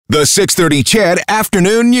The 6:30 CHED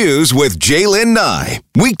Afternoon News with Jaylen Nye.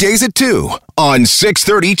 Weekdays at 2 on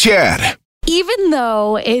 6:30 CHED. Even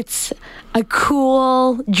though it's a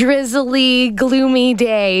cool, drizzly, gloomy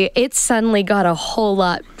day, it suddenly got a whole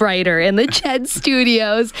lot brighter in the CHED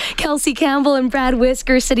studios. Kelsey Campbell and Brad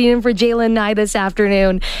Whisker sitting in for Jaylen Nye this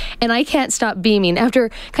afternoon. And I can't stop beaming.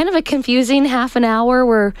 After kind of a confusing half an hour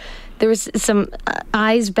where there was some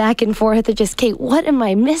eyes back and forth that just, Kate, what am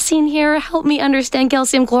I missing here? Help me understand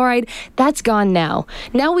calcium chloride. That's gone now.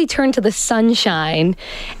 Now we turn to the sunshine.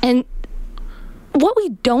 And what we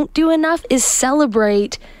don't do enough is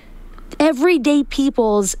celebrate everyday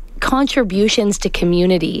people's contributions to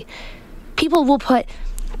community. People will put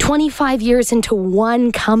 25 years into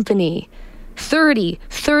one company. 30,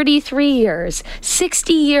 33 years,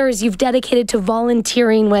 60 years you've dedicated to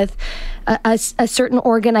volunteering with a certain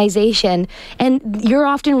organization, and you're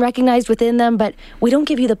often recognized within them, but we don't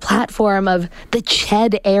give you the platform of the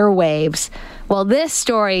CHED airwaves. Well, this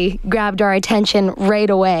story grabbed our attention right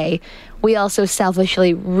away. We also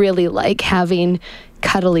selfishly really like having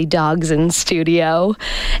cuddly dogs in studio,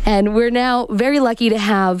 and we're now very lucky to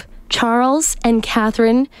have Charles and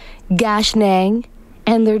Catherine Gashnang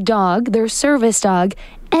and their dog, their service dog,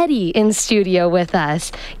 Eddie, in studio with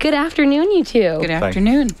us. Good afternoon, you two. Good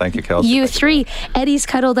afternoon. Thank you, Kelsey. You three. Eddie's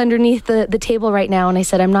cuddled underneath the table right now, and I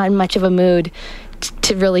said I'm not in much of a mood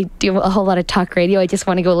to really do a whole lot of talk radio. I just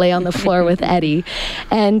want to go lay on the floor with Eddie.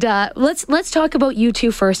 And let's talk about you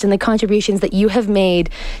two first and the contributions that you have made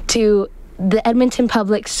to the Edmonton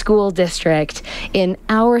Public School District in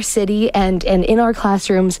our city and in our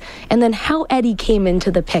classrooms, and then how Eddie came into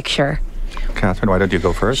the picture. Catherine, why don't you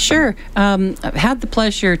go first? Sure. I've had the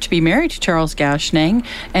pleasure to be married to Charles Gashnang,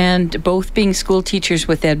 and both being school teachers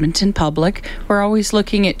with Edmonton Public, we're always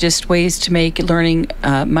looking at just ways to make learning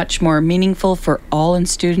much more meaningful for all in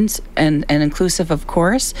students and inclusive, of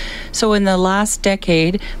course. So in the last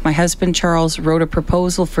decade, my husband Charles wrote a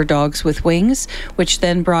proposal for Dogs with Wings, which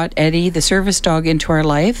then brought Eddie, the service dog, into our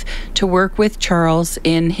life to work with Charles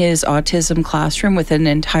in his autism classroom with an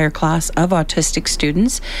entire class of autistic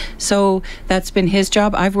students. So that's been his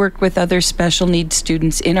job. I've worked with other special needs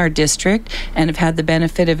students in our district and have had the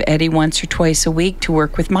benefit of Eddie once or twice a week to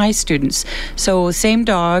work with my students. So same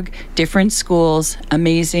dog, different schools,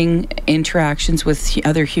 amazing interactions with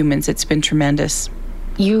other humans. It's been tremendous.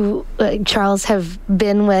 You, Charles, have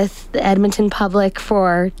been with Edmonton Public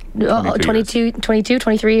for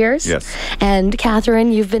 23 years? Yes. And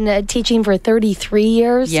Catherine, you've been teaching for 33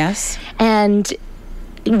 years? Yes. And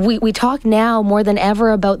we talk now more than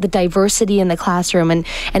ever about the diversity in the classroom and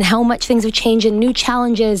how much things have changed and new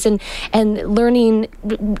challenges and learning.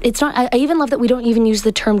 It's not. I even love that we don't even use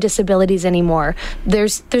the term disabilities anymore.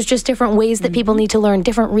 There's just different ways that people need to learn,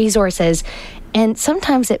 different resources, and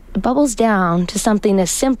sometimes it bubbles down to something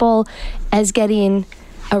as simple as getting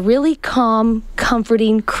a really calm,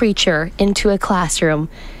 comforting creature into a classroom.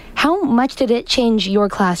 How much did it change your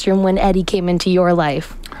classroom when Eddie came into your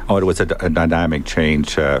life? Oh, it was a dynamic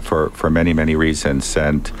change for many, many reasons.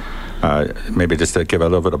 And maybe just to give a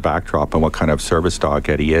little bit of backdrop on what kind of service dog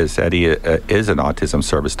Eddie is. Eddie is an autism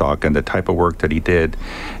service dog, and the type of work that he did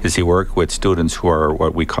is he worked with students who are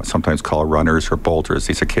what we sometimes call runners or bolters.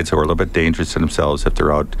 These are kids who are a little bit dangerous to themselves if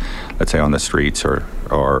they're out, let's say, on the streets or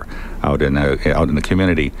out in the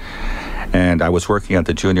community. And I was working at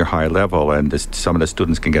the junior high level, and some of the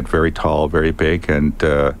students can get very tall, very big, and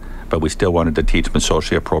but we still wanted to teach them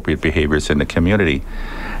socially appropriate behaviors in the community.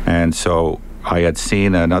 And so I had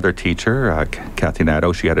seen another teacher, Kathy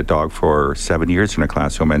Nadeau. She had a dog for 7 years in her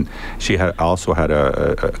classroom, and she also had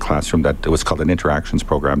a classroom that was called an interactions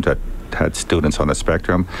program that had students on the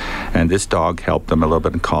spectrum. And this dog helped them a little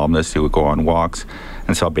bit in calmness. He would go on walks.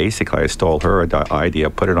 And so basically I stole her idea,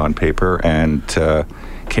 put it on paper, and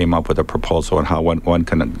came up with a proposal on how one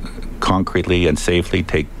can concretely and safely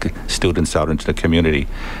take students out into the community.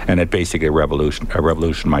 And it basically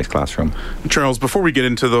revolutionized my classroom. Charles, before we get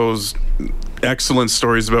into those excellent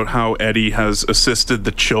stories about how Eddie has assisted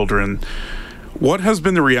the children, what has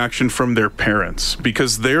been the reaction from their parents?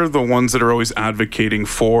 Because they're the ones that are always advocating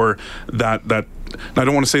for that I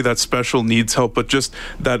don't want to say that special needs help, but just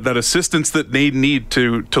that assistance that they need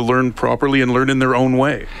to learn properly and learn in their own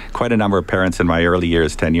way. Quite a number of parents in my early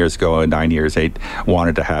years, 10 years ago, 9 years, 8,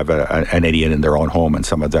 wanted to have an idiot in their own home, and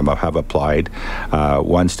some of them have applied.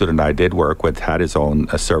 One student I did work with had his own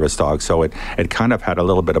service dog, so it kind of had a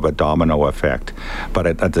little bit of a domino effect. But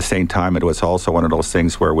at the same time, it was also one of those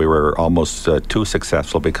things where we were almost too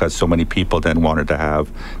successful because so many people then wanted to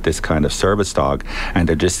have this kind of service dog, and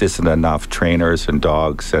there just isn't enough trainers teachers and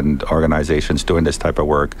dogs and organizations doing this type of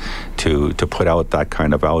work to put out that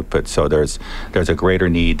kind of output. So there's a greater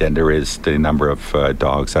need than there is the number of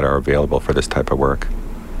dogs that are available for this type of work.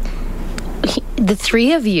 The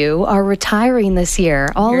three of you are retiring this year,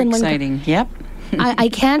 all Very in exciting. one. Yep. I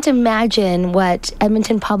can't imagine what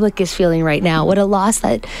Edmonton Public is feeling right now. What a loss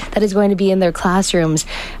that is going to be in their classrooms.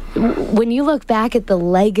 When you look back at the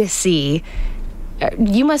legacy,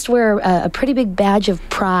 you must wear a pretty big badge of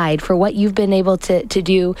pride for what you've been able to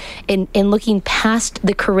do in looking past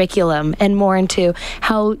the curriculum and more into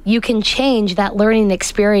how you can change that learning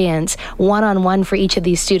experience one-on-one for each of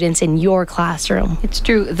these students in your classroom. It's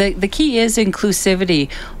true. The key is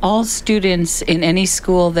inclusivity. All students in any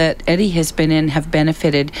school that Eddie has been in have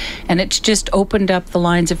benefited, and it's just opened up the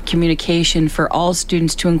lines of communication for all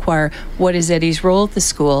students to inquire, what is Eddie's role at the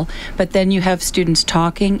school? But then you have students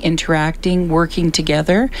talking, interacting, working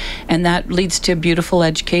together, and that leads to a beautiful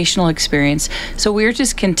educational experience. So we're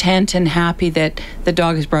just content and happy that the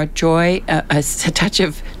dog has brought joy, a touch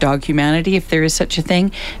of dog humanity, if there is such a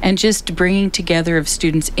thing, and just bringing together of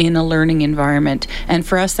students in a learning environment. And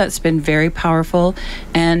for us, that's been very powerful,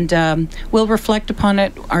 and we'll reflect upon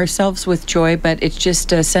it ourselves with joy, but it's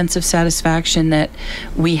just a sense of satisfaction that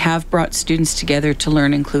we have brought students together to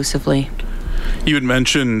learn inclusively. You had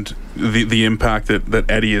mentioned the impact that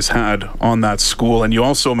Eddie has had on that school, and you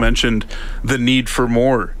also mentioned the need for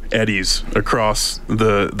more Eddies across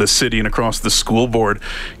the city and across the school board.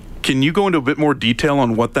 Can you go into a bit more detail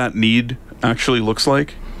on what that need actually looks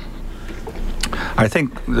like? I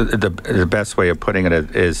think the best way of putting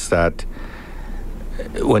it is that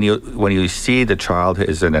when you see the child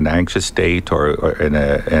is in an anxious state or in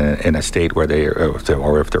a state where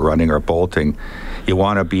or if they're running or bolting, you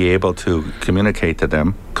want to be able to communicate to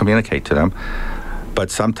them,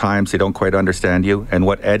 but sometimes they don't quite understand you. And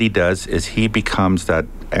what Eddie does is he becomes that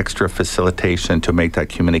extra facilitation to make that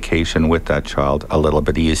communication with that child a little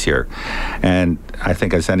bit easier. And I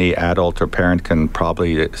think as any adult or parent can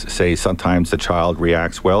probably say, sometimes the child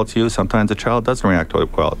reacts well to you, sometimes the child doesn't react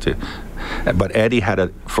well to you. But Eddie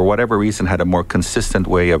for whatever reason, had a more consistent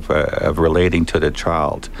way of relating to the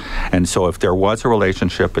child. And so if there was a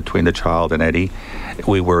relationship between the child and Eddie,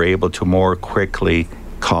 we were able to more quickly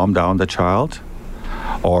calm down the child.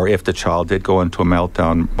 Or if the child did go into a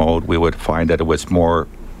meltdown mode, we would find that it was more,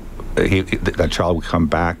 that child would come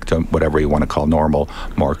back to whatever you want to call normal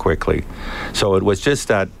more quickly. So it was just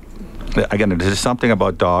that, again, there's something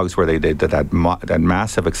about dogs where they did that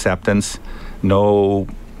massive acceptance,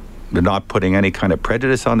 they're not putting any kind of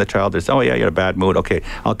prejudice on the child. There's, oh yeah, you're in a bad mood. Okay,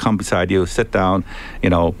 I'll come beside you, sit down,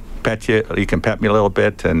 pet you. You can pet me a little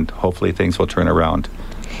bit, and hopefully things will turn around.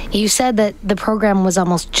 You said that the program was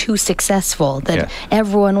almost too successful, that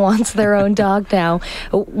everyone wants their own dog now.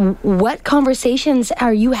 What conversations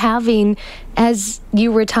are you having as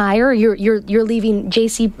you retire? You're leaving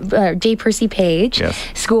J. Percy Page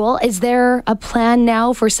School. Is there a plan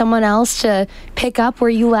now for someone else to pick up where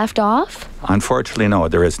you left off? Unfortunately, no,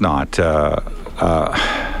 there is not.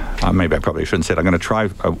 Maybe I probably shouldn't say it. I'm going to try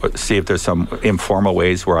see if there's some informal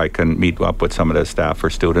ways where I can meet up with some of the staff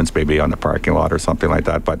or students, maybe on the parking lot or something like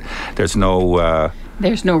that. But there's no...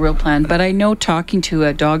 There's no real plan, but I know talking to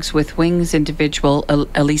a Dogs with Wings individual,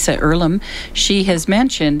 Elisa Earlham, she has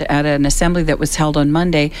mentioned at an assembly that was held on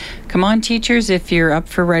Monday, come on teachers, if you're up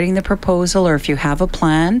for writing the proposal or if you have a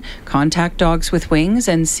plan, contact Dogs with Wings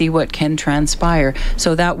and see what can transpire.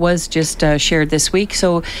 So that was just shared this week.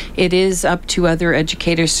 So it is up to other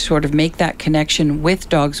educators to sort of make that connection with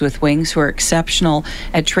Dogs with Wings, who are exceptional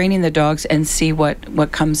at training the dogs, and see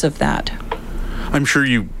what comes of that. I'm sure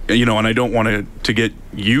and I don't want to get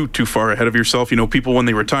you too far ahead of yourself. People when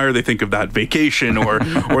they retire, they think of that vacation or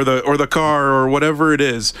the car or whatever it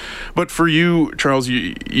is. But for you, Charles,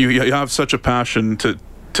 you have such a passion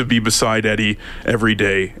to be beside Eddie every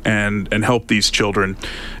day and help these children.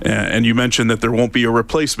 And you mentioned that there won't be a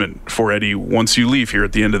replacement for Eddie once you leave here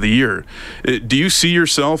at the end of the year. Do you see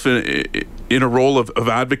yourself in a role of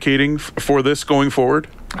advocating for this going forward?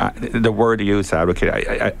 The word you use, advocate,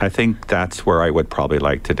 I think that's where I would probably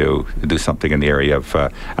like to do something in the area of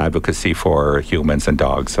advocacy for humans and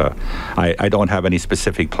dogs. I don't have any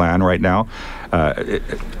specific plan right now.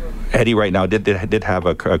 Eddie right now did have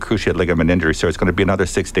a cruciate ligament injury, so it's going to be another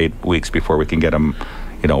 6 to 8 weeks before we can get him,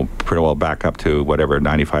 pretty well back up to whatever,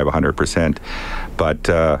 95, 100%. But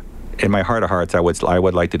in my heart of hearts, I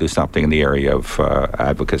would like to do something in the area of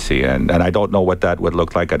advocacy, and I don't know what that would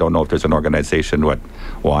look like. I don't know if there's an organization that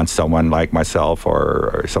wants someone like myself,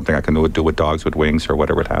 or something I can do with Dogs with Wings, or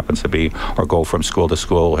whatever it happens to be, or go from school to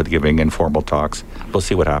school giving informal talks. We'll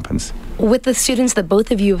see what happens. With the students that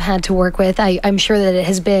both of you have had to work with, I'm sure that it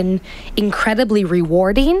has been incredibly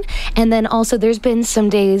rewarding. And then also there's been some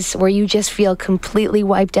days where you just feel completely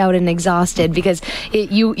wiped out and exhausted because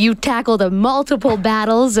you tackled multiple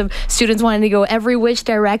battles of students wanting to go every which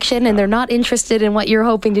direction, and they're not interested in what you're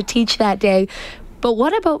hoping to teach that day. But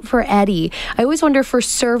what about for Eddie? I always wonder for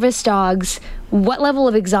service dogs, what level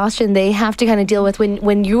of exhaustion they have to kind of deal with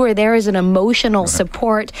when you are there as an emotional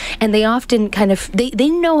support, and they often kind of, they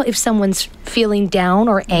know if someone's feeling down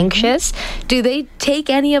or anxious. Do they take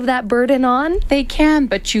any of that burden on? They can,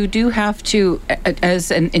 but you do have to, as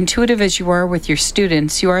intuitive as you are with your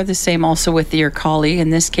students, you are the same also with your colleague, in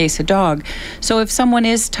this case a dog. So if someone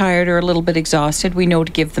is tired or a little bit exhausted, we know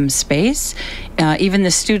to give them space. Even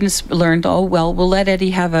the students learned, we'll let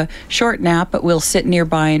Eddie have a short nap, but we'll sit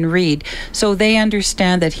nearby and read. So they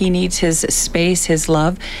understand that he needs his space, his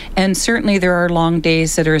love, and certainly there are long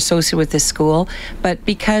days that are associated with the school, but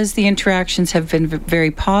because the interactions have been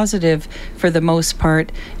very positive for the most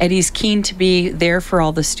part, Eddie's keen to be there for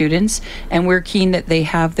all the students, and we're keen that they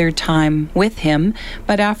have their time with him.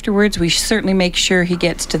 But afterwards, we certainly make sure he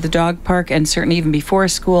gets to the dog park, and certainly even before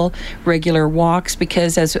school, regular walks,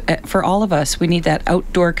 because as for all of us, we need that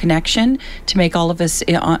outdoor connection to make all of us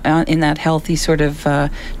in that healthy sort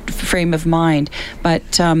of frame of mind.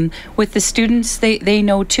 But with the students, they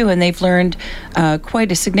know too, and they've learned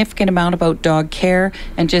quite a significant amount about dog care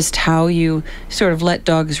and just how you sort of let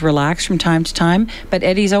dogs relax from time to time. But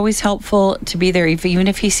Eddie's always helpful to be there, even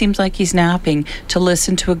if he seems like he's napping, to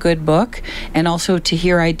listen to a good book and also to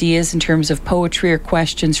hear ideas in terms of poetry or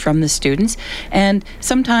questions from the students. And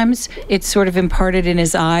sometimes it's sort of imparted in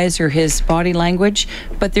his eyes or his body language,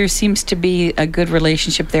 but there seems to be a good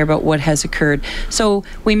relationship there about what has occurred. So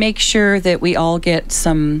we make sure that we all get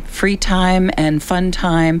some free time and fun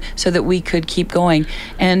time so that we could keep going.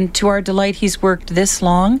 And to our delight, he's worked this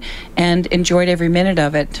long and enjoyed every minute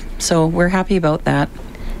of it. So we're happy about that.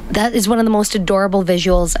 That is one of the most adorable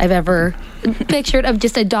visuals I've ever pictured, of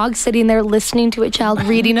just a dog sitting there listening to a child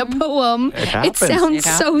reading a poem. It sounds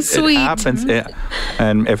so sweet. It happens.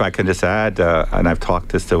 And if I can just add, and I've talked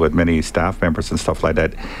this to with many staff members and stuff like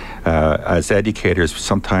that, as educators,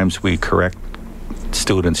 sometimes we correct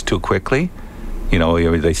students too quickly. You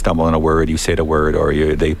know, they stumble on a word, you say the word, or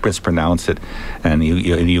they mispronounce it, and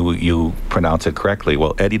you pronounce it correctly.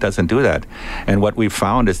 Well, Eddie doesn't do that. And what we've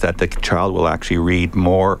found is that the child will actually read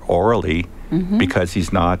more orally because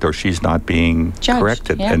he's not or she's not being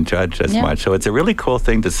corrected and judged as much. So it's a really cool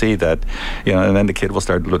thing to see that, you know, and then the kid will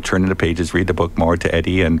start turning the pages, read the book more to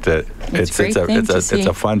Eddie, and it's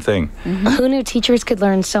a fun thing. Who knew teachers could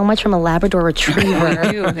learn so much from a Labrador Retriever?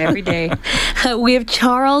 I do, every day. We have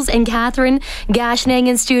Charles and Catherine Gashnang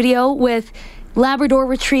in studio with Labrador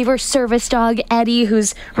Retriever service dog Eddie,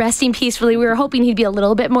 who's resting peacefully. We were hoping he'd be a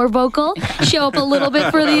little bit more vocal, show up a little bit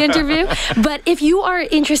for the interview. But if you are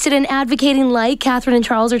interested in advocating like Catherine and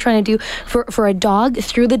Charles are trying to do for a dog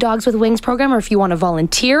through the Dogs with Wings program, or if you want to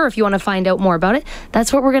volunteer, or if you want to find out more about it,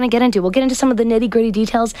 that's what we're going to get into. We'll get into some of the nitty-gritty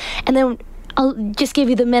details, and then I'll just give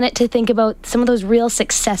you the minute to think about some of those real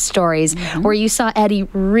success stories where you saw Eddie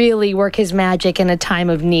really work his magic in a time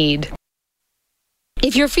of need.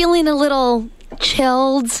 If you're feeling a little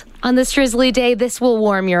chilled on this drizzly day, this will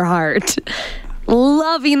warm your heart.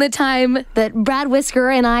 Loving the time that Brad Whisker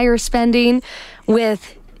and I are spending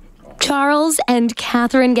with Charles and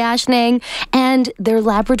Catherine Gashnang and their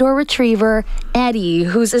Labrador Retriever, Eddie,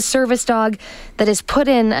 who's a service dog that has put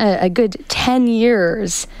in a good 10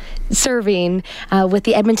 years serving with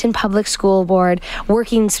the Edmonton Public School Board,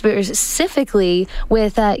 working specifically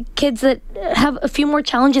with kids that have a few more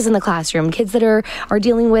challenges in the classroom, kids that are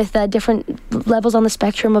dealing with different levels on the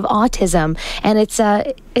spectrum of autism. And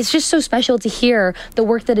it's just so special to hear the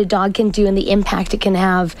work that a dog can do and the impact it can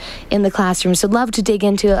have in the classroom. So love to dig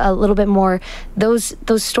into a little bit more those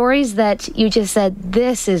stories that you just said,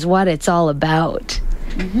 this is what it's all about.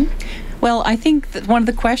 Well, I think that one of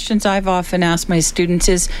the questions I've often asked my students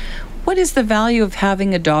is, what is the value of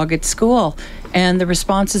having a dog at school? And the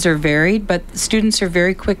responses are varied, but students are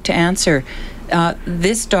very quick to answer.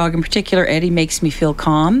 This dog in particular, Eddie, makes me feel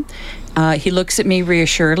calm. He looks at me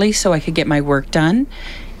reassuringly so I could get my work done.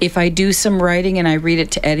 if I do some writing and I read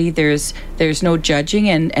it to Eddie, there's no judging,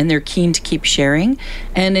 and they're keen to keep sharing.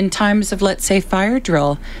 And in times of, let's say, fire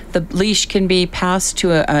drill, the leash can be passed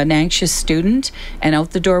to an anxious student, and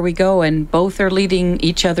out the door we go, and both are leading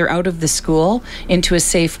each other out of the school into a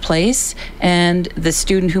safe place. And the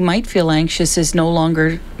student who might feel anxious is no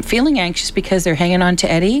longer feeling anxious because they're hanging on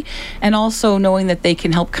to Eddie, and also knowing that they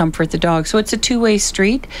can help comfort the dog. So it's a two-way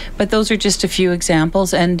street, but those are just a few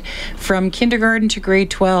examples. And from kindergarten to grade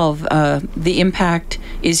 12, the impact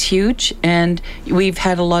is huge, and we've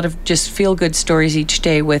had a lot of just feel-good stories each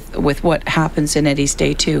day with what happens in Eddie's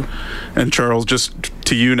day too. And Charles, just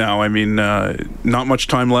to you now, I mean, not much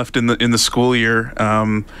time left in the school year.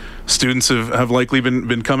 Students have likely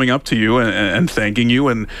been coming up to you and thanking you.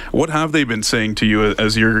 And what have they been saying to you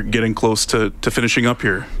as you're getting close to finishing up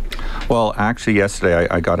here? Well, actually, yesterday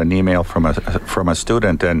I got an email from a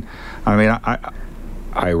student, and I mean,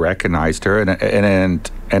 I recognized her, and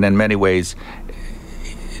in many ways,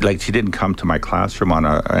 like, she didn't come to my classroom on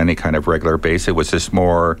any kind of regular basis. It was just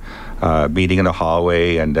more meeting in the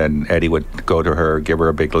hallway, and then Eddie would go to her, give her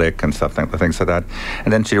a big lick and stuff, things like that.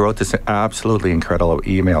 And then she wrote this absolutely incredible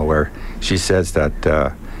email where she says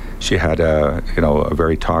that she had a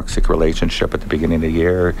very toxic relationship at the beginning of the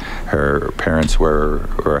year. Her parents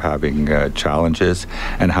were having challenges,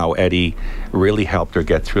 and how Eddie really helped her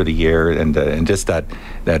get through the year, and just that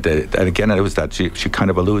again, it was that she kind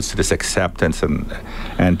of alludes to this acceptance, and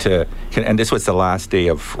this was the last day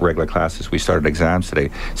of regular classes. We started exams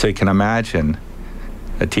today, so you can imagine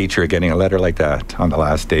a teacher getting a letter like that on the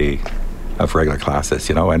last day of regular classes,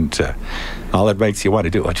 and all it makes you want to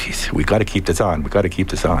do, we got to keep this on.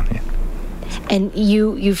 Yeah. And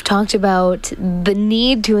you've talked about the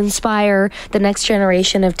need to inspire the next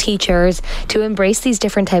generation of teachers to embrace these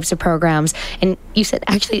different types of programs. And you said,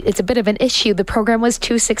 actually, it's a bit of an issue. The program was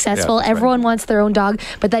too successful. Yeah, everyone wants their own dog,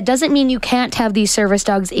 but that doesn't mean you can't have these service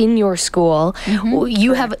dogs in your school. Mm-hmm.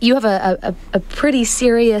 You have a pretty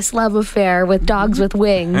serious love affair with dogs with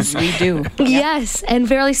wings. We do. Yes, and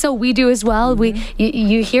fairly so. We do as well. Mm-hmm.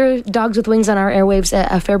 You hear dogs with wings on our airwaves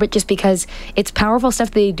a fair bit, just because it's powerful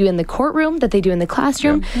stuff they do in the courtroom, that they do in the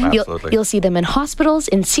classroom. Yeah, you'll see them in hospitals,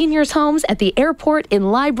 in seniors' homes, at the airport,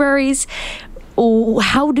 in libraries.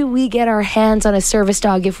 How do we get our hands on a service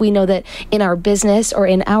dog if we know that in our business or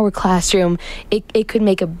in our classroom, it could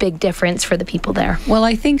make a big difference for the people there? Well,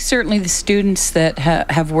 I think certainly the students that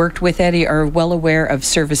have worked with Eddie are well aware of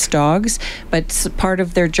service dogs, but part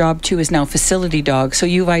of their job too is now facility dogs. So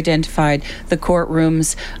you've identified the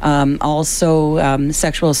courtrooms, also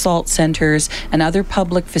sexual assault centers, and other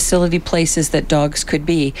public facility places that dogs could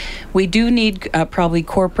be. We do need probably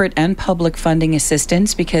corporate and public funding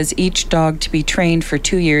assistance, because each dog to be trained for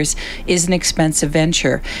 2 years is an expensive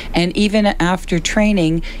venture. And even after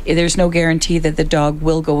training, there's no guarantee that the dog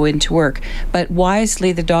will go into work. But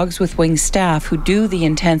wisely, the Dogs with Wings staff who do the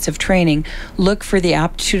intensive training look for the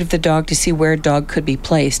aptitude of the dog to see where a dog could be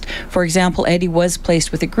placed. For example, Eddie was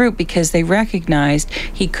placed with a group because they recognized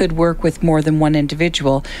he could work with more than one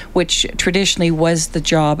individual, which traditionally was the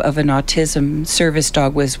job of an autism service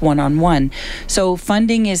dog, was one-on-one. So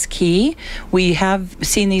funding is key. We have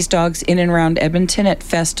seen these dogs in and around Edmonton at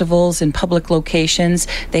festivals and public locations.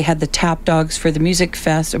 They had the tap dogs for the music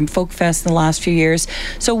fest and folk fest in the last few years.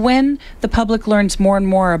 So when the public learns more and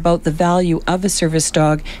more about the value of a service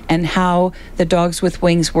dog and how the Dogs with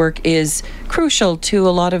Wings work is crucial to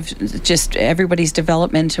a lot of just everybody's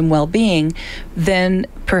development and well-being, then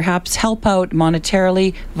perhaps help out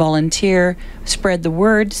monetarily, volunteer, spread the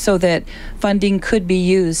word so that funding could be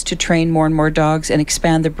used to train more and more dogs and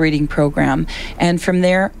expand the breeding program. And from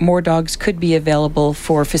there, more dogs could be available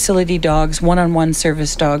for facility dogs, one-on-one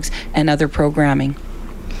service dogs, and other programming.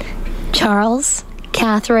 Charles,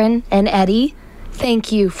 Catherine, and Eddie,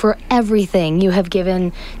 thank you for everything you have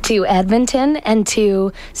given to Edmonton and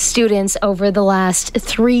to students over the last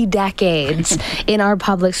 3 decades in our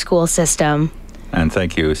public school system. And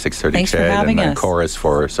thank you, 630 CHED and Chorus,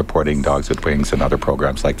 for supporting Dogs with Wings and other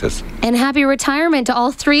programs like this. And happy retirement to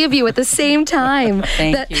all 3 of you at the same time.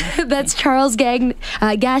 Thank you. That's Charles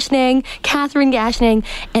Gashnang, Catherine Gashnang,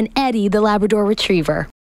 and Eddie, the Labrador Retriever.